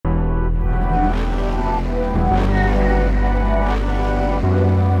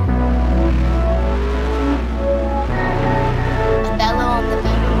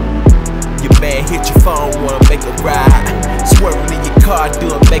car,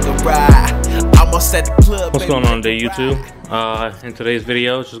 do a make a ride. Almost at the club. What's going on today, YouTube? In today's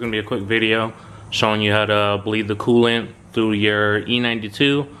video, it's just gonna be a quick video showing you how to bleed the coolant through your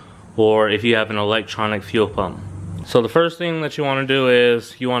E92, or if you have an electronic fuel pump. So the first thing that you want to do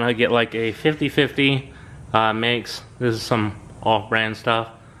is you want to get like a 50-50 mix. This is some off-brand stuff,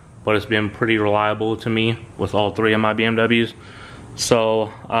 but it's been pretty reliable to me with all three of my BMWs.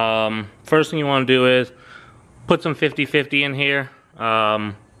 So first thing you want to do is put some 50-50 in here,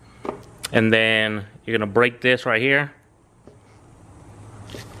 and then you're gonna break this right here.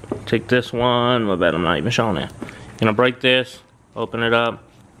 Take this one, I bet I'm not even showing it. You're gonna break this, open it up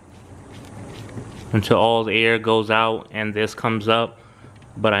until all the air goes out and this comes up,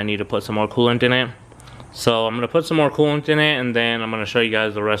 but I need to put some more coolant in it. So I'm gonna put some more coolant in it, and then I'm gonna show you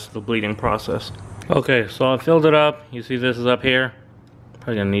guys the rest of the bleeding process. Okay, so I filled it up. You see this is up here.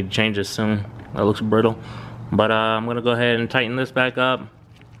 Probably gonna need to change this soon. That looks brittle. But I'm gonna go ahead and tighten this back up.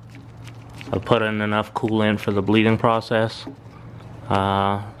 I put in enough coolant for the bleeding process. So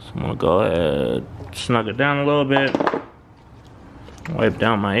I'm gonna go ahead, snug it down a little bit, wipe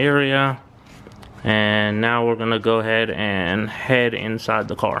down my area, and now we're gonna go ahead and head inside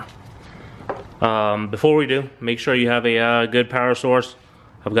the car. Before we do, make sure you have a good power source.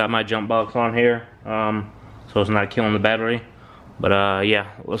 I've got my jump box on here, so it's not killing the battery. But yeah,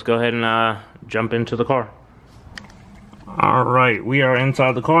 let's go ahead and jump into the car. Alright, we are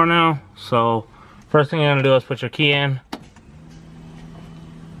inside the car now. So first thing you're gonna do is put your key in.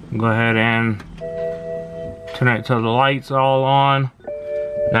 Go ahead and turn it till the lights are all on.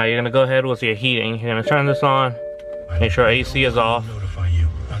 Now you're gonna go ahead with your heating. You're gonna turn this on. Make sure AC is off.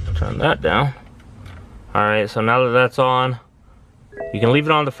 Turn that down. Alright, so now that that's on, you can leave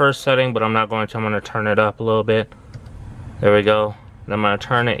it on the first setting, but I'm not going to. I'm gonna turn it up a little bit. There we go. Then I'm gonna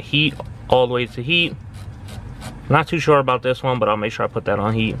turn it heat all the way to heat. Not too sure about this one, but I'll make sure I put that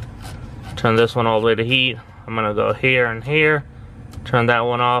on heat. Turn this one all the way to heat. I'm gonna go here and here. Turn that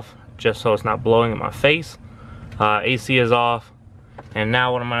one off just so it's not blowing in my face. AC is off. And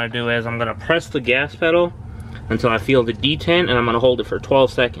now what I'm gonna do is I'm gonna press the gas pedal until I feel the detent, and I'm gonna hold it for 12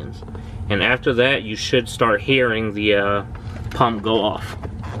 seconds. And after that, you should start hearing the pump go off.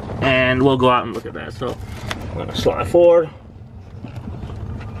 And we'll go out and look at that. So I'm gonna slide forward,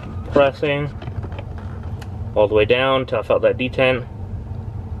 pressing all the way down until I felt that detent.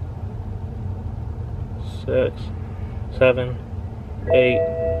 6, 7,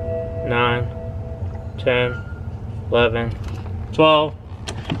 8, 9, 10, 11, 12.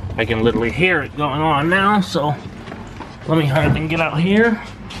 I can literally hear it going on now, so let me hurry up and get out here.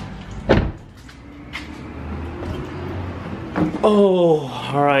 Oh,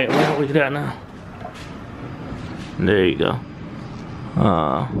 alright, well, we got now. There you go.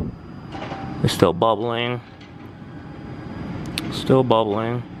 It's still bubbling. Still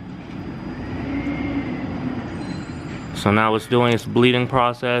bubbling. So now it's doing its bleeding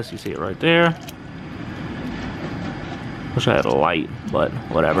process. You see it right there. Wish I had a light, but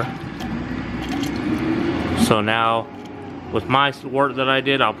whatever. So now, with my work that I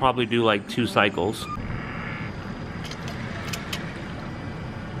did, I'll probably do like 2 cycles.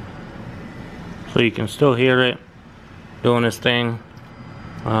 So you can still hear it doing this thing.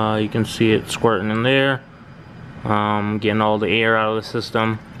 You can see it squirting in there. Getting all the air out of the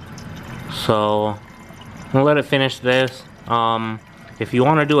system. So I'm gonna let it finish this. If you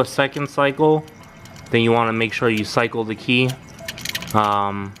want to do a second cycle, then you want to make sure you cycle the key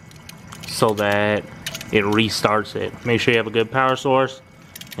so that it restarts it. Make sure you have a good power source,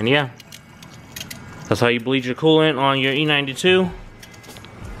 and yeah, that's how you bleed your coolant on your E92.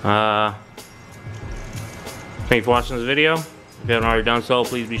 Thanks for watching this video. If you haven't already done so,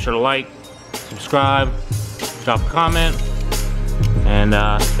 please be sure to like, subscribe, drop a comment, and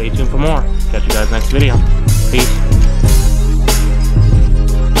stay tuned for more. Catch you guys next video. Peace.